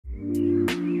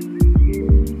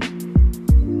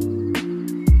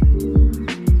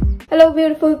Hello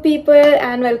beautiful people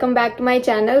and welcome back to my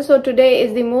channel. So today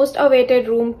is the most awaited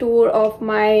room tour of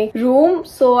my room.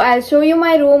 So I'll show you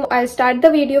my room. I'll start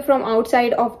the video from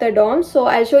outside of the dorm. So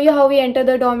I'll show you how we enter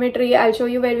the dormitory. I'll show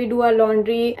you where we do our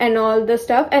laundry and all the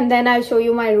stuff, and then I'll show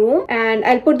you my room, and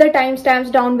I'll put the timestamps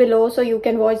down below so you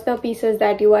can watch the pieces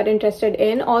that you are interested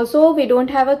in. Also, we don't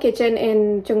have a kitchen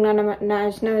in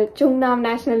Chungnam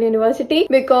National University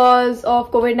because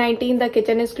of COVID-19. The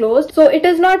kitchen is closed, so it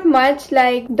is not much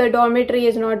like the dormitory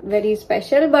is not very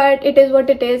special, but it is what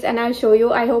it is, and I'll show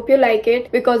you. I hope you like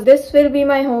it because this will be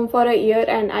my home for a year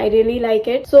and I really like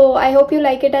it. So I hope you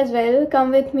like it as well.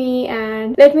 Come with me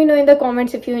and let me know in the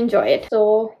comments if you enjoy it.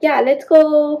 So yeah, let's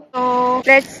go. So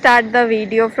let's start the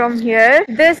video from here.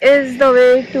 This is the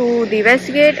way to the west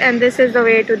gate and this is the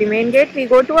way to the main gate. We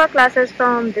go to our classes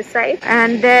from this side,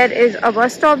 and there is a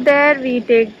bus stop there. We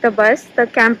take the bus, the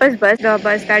campus bus, the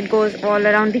bus that goes all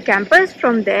around the campus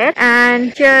from there.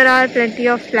 And here are plenty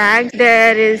of flags.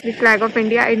 There is the flag of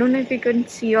India. I don't know if you can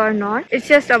see or not. It's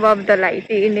just above the light,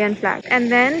 the Indian flag. And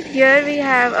then here we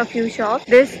have a few shops.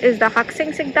 This is the Hak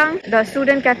Singh Sikdang, the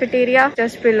student cafeteria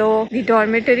just below the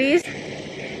dormitories.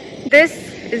 This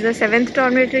is the 7th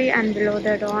dormitory, and below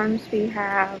the dorms we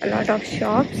have a lot of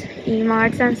shops,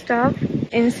 e-marts and stuff.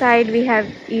 Inside we have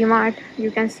e-mart. You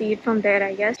can see it from there,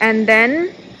 I guess. And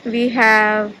then we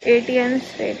have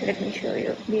ATMs. Wait, let me show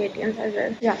you the ATMs as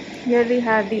well. Yeah, here we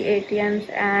have the ATMs,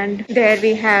 and there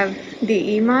we have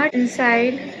the e-mart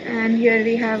inside, and here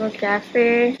we have a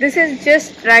cafe. This is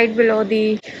just right below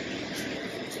the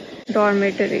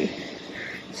dormitory.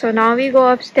 So now we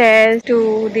go upstairs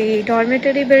to the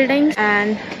dormitory buildings,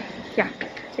 and yeah,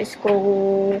 let's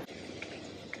go.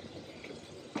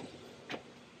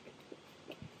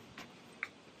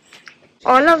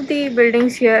 All of the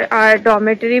buildings here are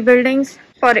dormitory buildings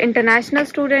for international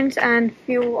students and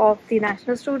few of the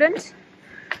national students.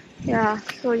 Yeah,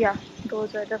 so yeah,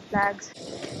 those are the flags.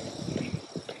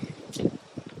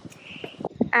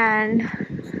 And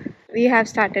we have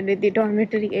started with the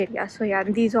dormitory area. So yeah,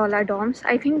 these all are dorms.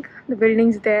 I think the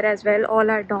buildings there as well all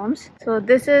are dorms. So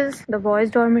this is the boys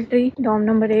dormitory, dorm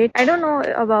number 8. I don't know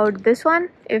about this one,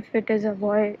 if it is a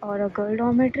boy or a girl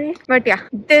dormitory, but yeah,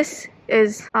 this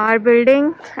is our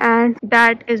building and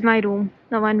that is my room,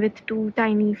 the one with 2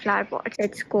 tiny flower pots.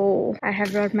 Let's go. I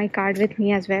have brought my card with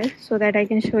me as well so that I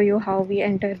can show you how we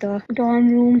enter the dorm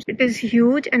rooms. It is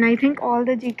huge, and I think all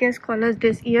the GKS scholars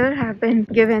this year have been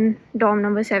given dorm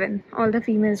number 7, all the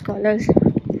female scholars.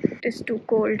 It is too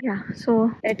cold. Yeah,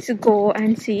 so let's go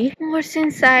and see what's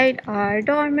inside our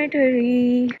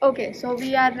dormitory. Okay, so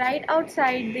we are right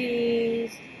outside the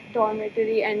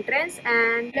dormitory entrance,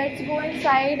 and let's go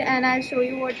inside and I'll show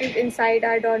you what is inside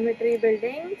our dormitory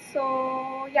building.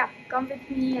 So yeah, come with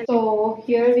me. So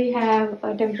here we have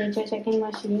a temperature checking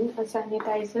machine, a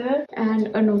sanitizer, and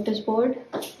a notice board,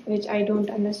 which I don't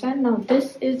understand. Now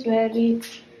this is where we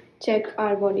check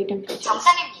our body temperature,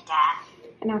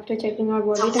 and after checking our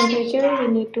body temperature we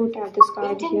need to tap this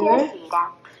card here,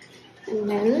 and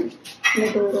then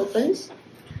the door opens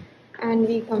and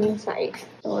we come inside.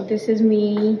 So this is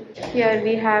me. Here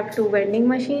we have 2 vending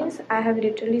machines. I have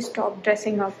literally stopped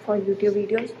dressing up for YouTube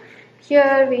videos.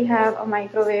 Here we have a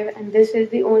microwave, and this is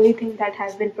the only thing that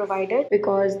has been provided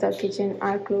because the kitchen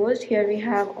are closed. Here we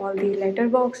have all the letter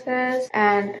boxes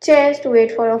and chairs to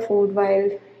wait for our food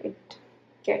while it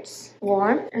gets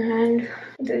warm, and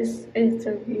this is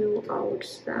the view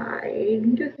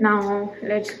outside. Now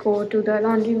let's go to the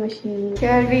laundry machine.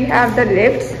 Here we have the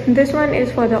lifts. This one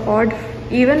is for the odd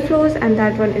even floors and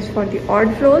that one is for the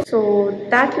odd floors. So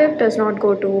that lift does not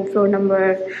go to floor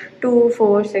number 2,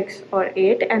 4, 6 or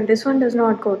 8, and this one does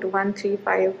not go to 1, 3,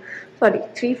 5,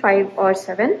 3, 5 or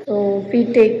 7. So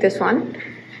we take this one,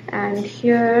 and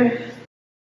here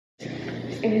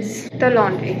is the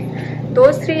laundry.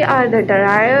 Those 3 are the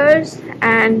dryers,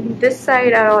 and this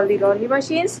side are all the laundry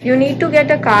machines. You need to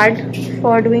get a card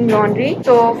for doing laundry.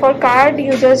 So for card,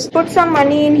 you just put some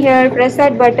money in here, press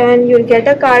that button, you'll get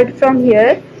a card from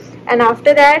here, and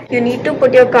after that you need to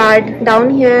put your card down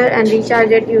here and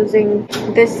recharge it using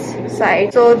this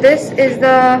side. So this is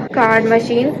the card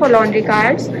machine for laundry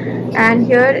cards, and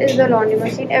here is the laundry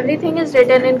machine. Everything is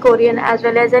written in Korean as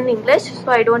well as in English,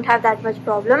 so I don't have that much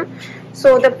problem.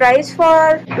 So the price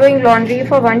for doing laundry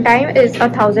for one time is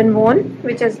 1000 won,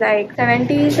 which is like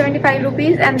 70-75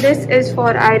 rupees, and this is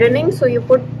for ironing. So you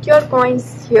put your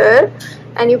coins here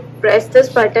and you press this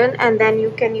button and then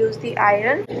you can use the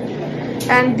iron.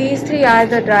 And these 3 are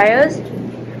the dryers.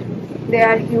 They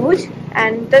are huge,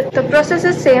 and the process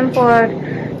is same for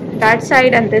that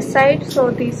side and this side.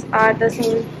 So these are the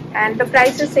same and the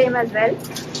price is same as well.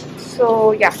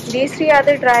 So yeah, these three are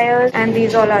the dryers and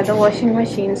these all are the washing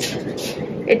machines.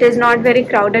 It is not very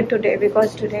crowded today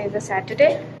because today is a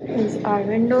Saturday. These are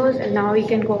windows and now we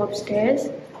can go upstairs.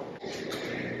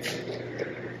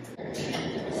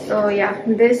 So yeah,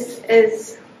 this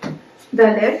is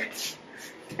the lift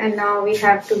and now we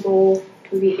have to go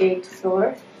to the 8th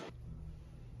floor.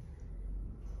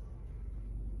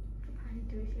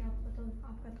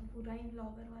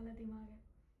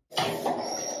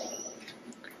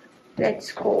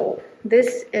 Let's go.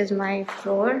 This is my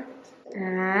floor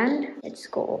and let's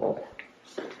go.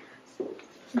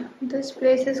 This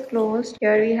place is closed.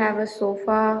 Here we have a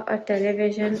sofa, a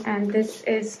television, and this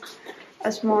is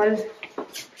a small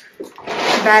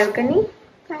balcony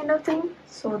kind of thing.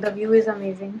 So the view is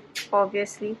amazing,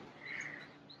 obviously.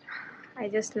 I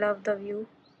just love the view.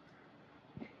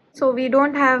 So we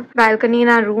don't have balcony in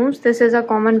our rooms. This is a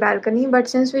common balcony, but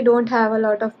since we don't have a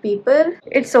lot of people,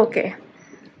 it's okay.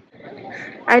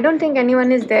 I don't think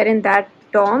anyone is there in that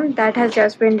dorm. That has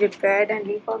just been repaired and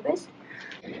refurbished.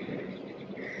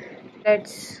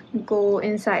 Let's go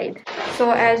inside.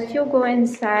 So as you go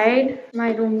inside,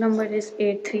 my room number is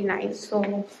 839.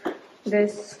 So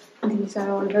these are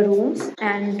all the rooms,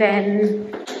 and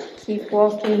then keep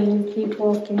walking, keep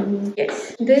walking.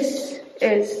 Yes, this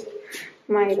is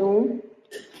my room.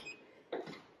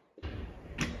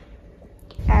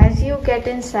 As you get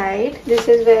inside, this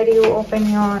is where you open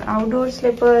your outdoor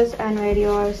slippers and wear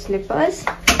your slippers.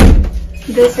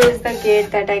 This is the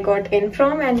gate that I got in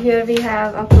from, and here we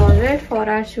have a closet for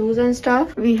our shoes and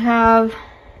stuff. We have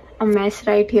a mess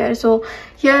right here. So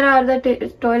here are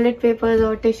the toilet papers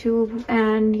or tissue,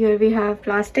 and here we have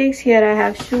plastics. Here I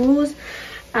have shoes,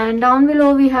 and down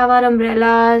below we have our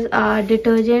umbrellas, our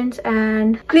detergents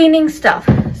and cleaning stuff.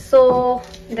 So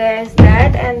there's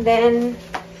that, and then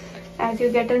as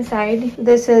you get inside,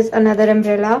 this is another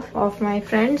umbrella of my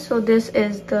friend. So this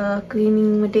is the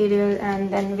cleaning material, and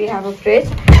then we have a fridge.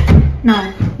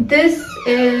 Now this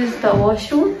is the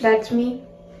washroom. That's me.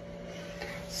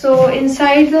 So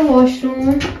inside the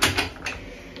washroom,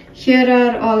 here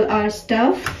are all our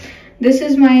stuff. This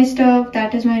is my stuff,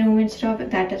 that is my roommate's stuff,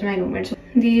 that is my roommate's. So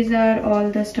these are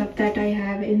all the stuff that I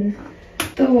have in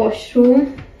the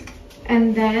washroom.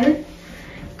 And then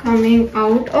coming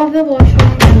out of the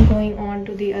washroom and going on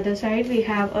to the other side, we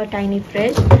have a tiny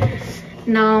fridge.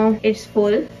 Now it's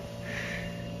full.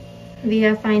 We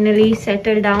have finally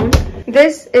settled down.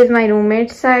 This is my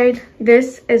roommate's side.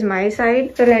 This is my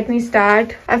side. So let me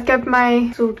start. I've kept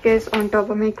my suitcase on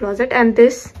top of my closet, and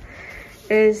this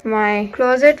is my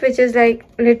closet, which is like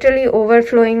literally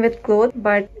overflowing with clothes,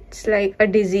 but it's like a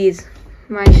disease.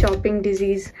 My shopping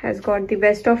disease has got the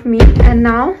best of me. And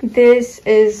now this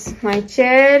is my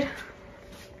chair.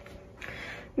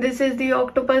 This is the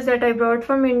octopus that I brought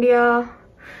from India.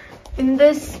 In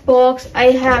this box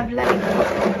I have like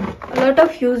a lot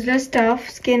of useless stuff: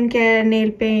 skincare,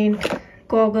 nail paint,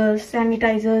 goggles,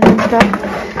 sanitizers and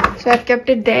stuff. So I've kept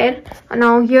it there.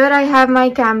 Now here I have my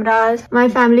cameras, my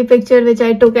family picture which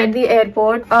I took at the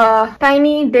airport, a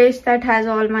tiny dish that has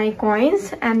all my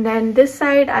coins, and then this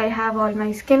side I have all my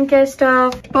skincare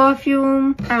stuff,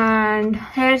 perfume and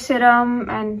hair serum,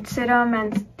 and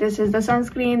this is the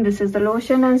sunscreen, this is the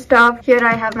lotion and stuff. Here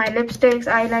I have my lipsticks,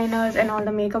 eyeliners and all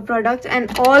the makeup products,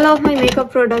 and all of my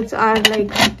makeup products are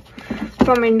like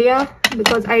from India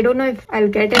because I don't know if I'll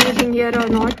get anything here or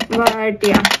not, but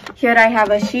yeah. Here I have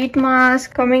a sheet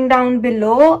mask. Coming down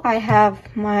below, I have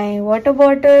my water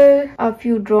bottle, a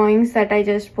few drawings that I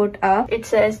just put up. It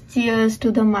says cheers to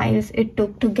the miles it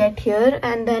took to get here.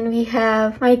 And then we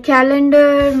have my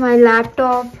calendar, my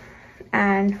laptop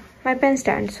and my pen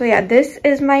stand. So yeah, this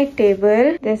is my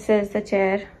table. This is the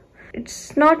chair.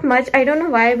 It's not much, I don't know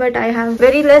why, but I have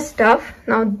very less stuff.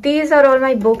 Now these are all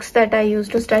my books that I use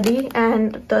to study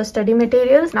and the study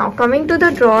materials. Now coming to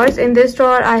the drawers, in this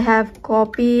drawer I have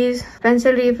copies,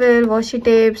 pencil refill, washi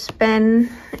tapes, pen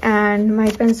and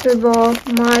my pencil box,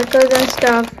 markers and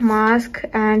stuff, mask,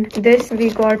 and this we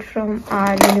got from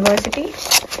our university.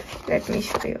 Let me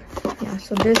show you. Yeah,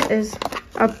 so this is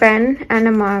a pen and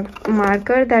a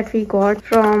marker that we got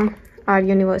from our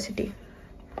university.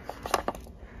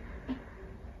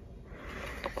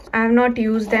 I have not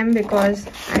used them because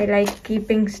I like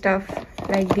keeping stuff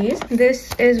like these.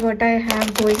 This is what I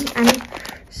have going, and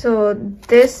so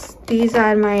these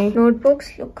are my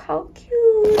notebooks. Look how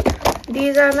cute.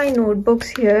 These are my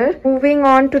notebooks here. Moving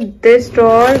on to this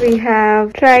drawer, we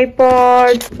have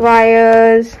tripod,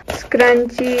 wires,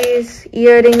 scrunchies,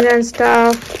 earrings and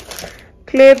stuff,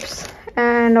 clips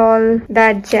and all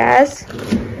that jazz.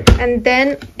 And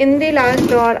then in the last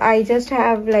drawer, I just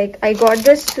have like, I got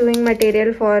this sewing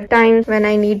material for times when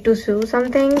I need to sew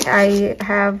something. I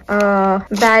have a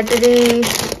battery,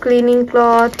 cleaning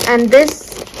cloth, and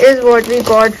this is what we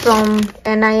got from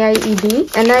NIIED.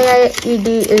 NIIED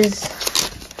is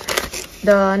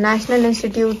the National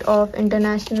Institute of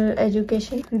International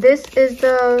Education. This is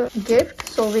the gift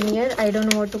souvenir, I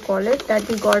don't know what to call it, that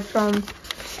we got from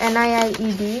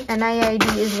NIIED.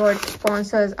 NIIED is what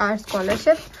sponsors our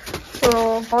scholarship. So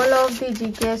all of the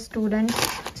GKS students,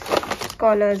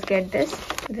 scholars get this.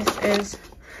 This is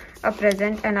a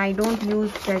present, and I don't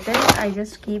use presents, I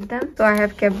just keep them. So I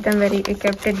have kept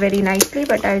it very nicely,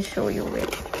 but I'll show you it.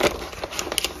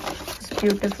 It's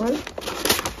beautiful.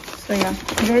 So yeah,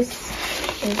 this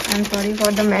is, I'm sorry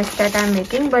for the mess that I'm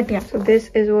making, but yeah, so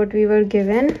this is what we were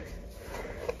given.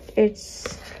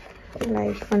 It's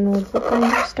like a notebook kind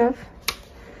of stuff,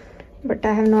 but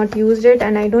I have not used it,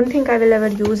 and I don't think I will ever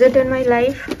use it in my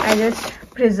life. I just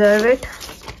preserve it.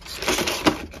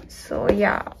 So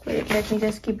yeah, wait, let me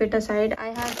just keep it aside. I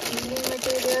have cleaning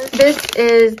materials. This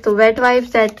is the wet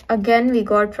wipes that again we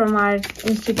got from our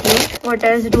institute. What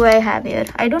else do I have here?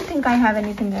 I don't think I have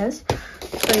anything else.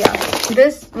 So yeah,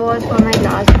 this was for my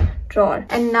last drawer.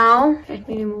 And now let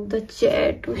me remove the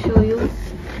chair to show you.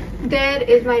 There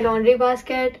is my laundry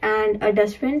basket and a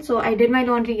dustbin. So I did my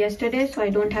laundry yesterday, so I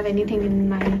don't have anything in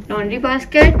my laundry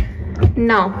basket.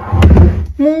 Now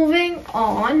moving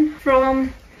on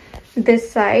from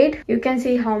this side, you can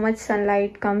see how much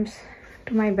sunlight comes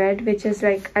to my bed, which is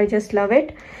like, I just love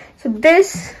it. So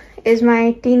this is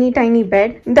my teeny tiny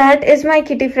bed. That is my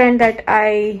kitty friend that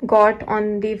I got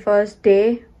on the first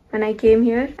day when I came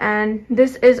here. And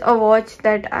this is a watch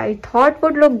that I thought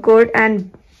would look good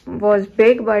and was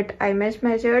big, but I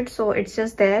mismeasured, so it's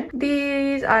just there.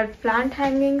 These are plant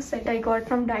hangings that I got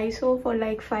from Daiso for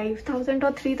like 5,000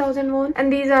 or 3,000 won,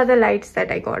 and these are the lights that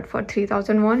I got for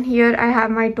 3,000 won. Here I have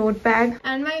my tote bag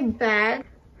and my bag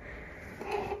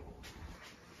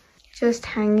just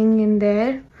hanging in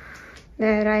there.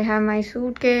 There I have my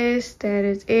suitcase. There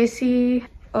is AC.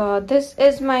 This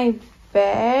is my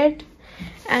bed,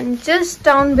 and just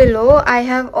down below I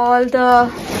have all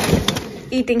the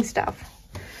eating stuff.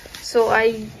 So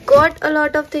I got a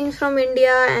lot of things from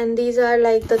India, and these are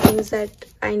like the things that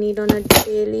I need on a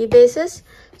daily basis.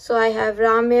 So I have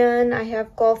ramen, I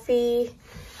have coffee,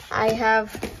 I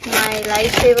have my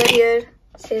lifesaver here,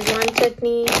 Szechuan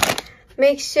chutney,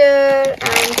 mixture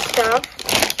and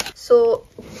stuff. So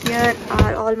here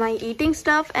are all my eating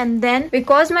stuff, and then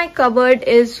because my cupboard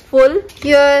is full,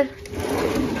 here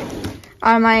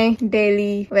are my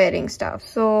daily wearing stuff.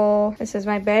 So this is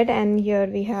my bed, and here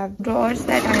we have drawers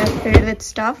that I have filled with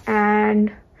stuff,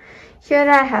 and here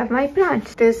I have my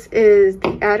plants. This is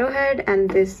the arrowhead, and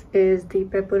this is the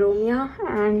peperomia,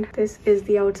 and this is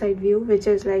the outside view, which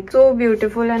is like so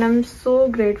beautiful, and I'm so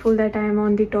grateful that I am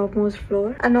on the topmost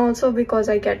floor, and also because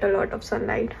I get a lot of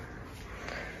sunlight.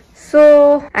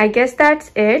 So I guess that's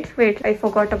it. Wait, I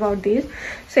forgot about these.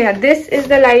 So yeah, this is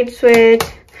the light switch,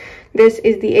 this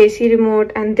is the AC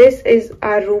remote, and this is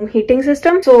our room heating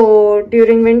system. So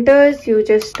during winters you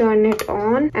just turn it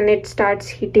on and it starts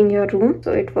heating your room.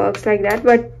 So it works like that,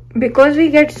 but because we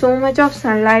get so much of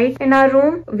sunlight in our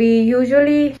room, we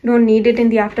usually don't need it in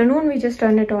the afternoon. We just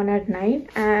turn it on at night,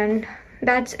 and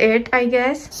that's it, I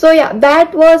guess. So yeah,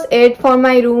 that was it for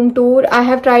my room tour. I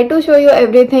have tried to show you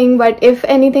everything, but if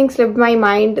anything slipped my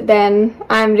mind, then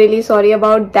I'm really sorry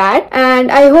about that.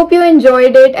 And I hope you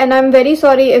enjoyed it, and I'm very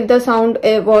sorry if the sound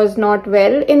was not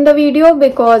well in the video,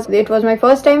 because it was my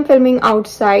first time filming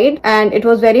outside and it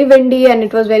was very windy and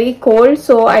it was very cold.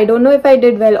 So I don't know if I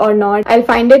did well or not. I'll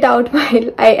find it out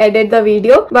while I edit the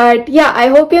video. But yeah, I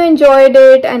hope you enjoyed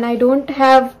it. And I don't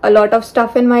have a lot of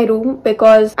stuff in my room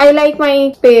because I like my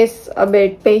space a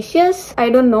bit spacious. I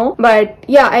don't know, but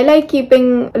yeah, I like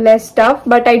keeping less stuff,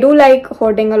 but I do like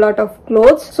hoarding a lot of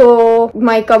clothes. So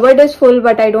my cupboard is full,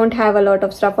 but I don't have a lot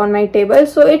of stuff on my table,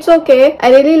 so it's okay.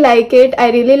 I really like it.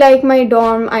 I really like my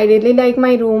dorm. I really like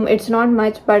my room. It's not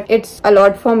much, but it's a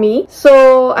lot for me.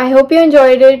 So I hope you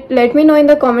enjoyed it. Let me know in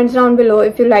the comments down below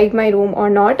if you liked my room or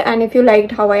not, and if you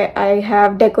liked how I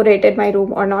have decorated my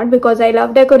room or not, because I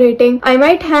love decorating. I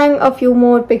might hang a few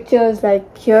more pictures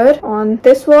like here on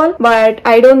this wall, but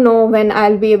I don't know when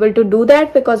I'll be able to do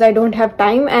that because I don't have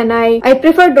time, and I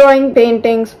prefer drawing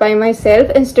paintings by myself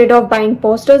instead of buying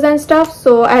posters and stuff.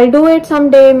 So I'll do it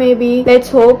someday, maybe. Let's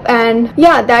hope. And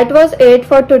yeah, that was it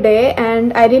for today,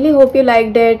 and I really hope you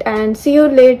liked it, and see you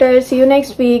later. See you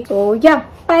next week. So yeah,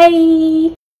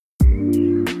 bye.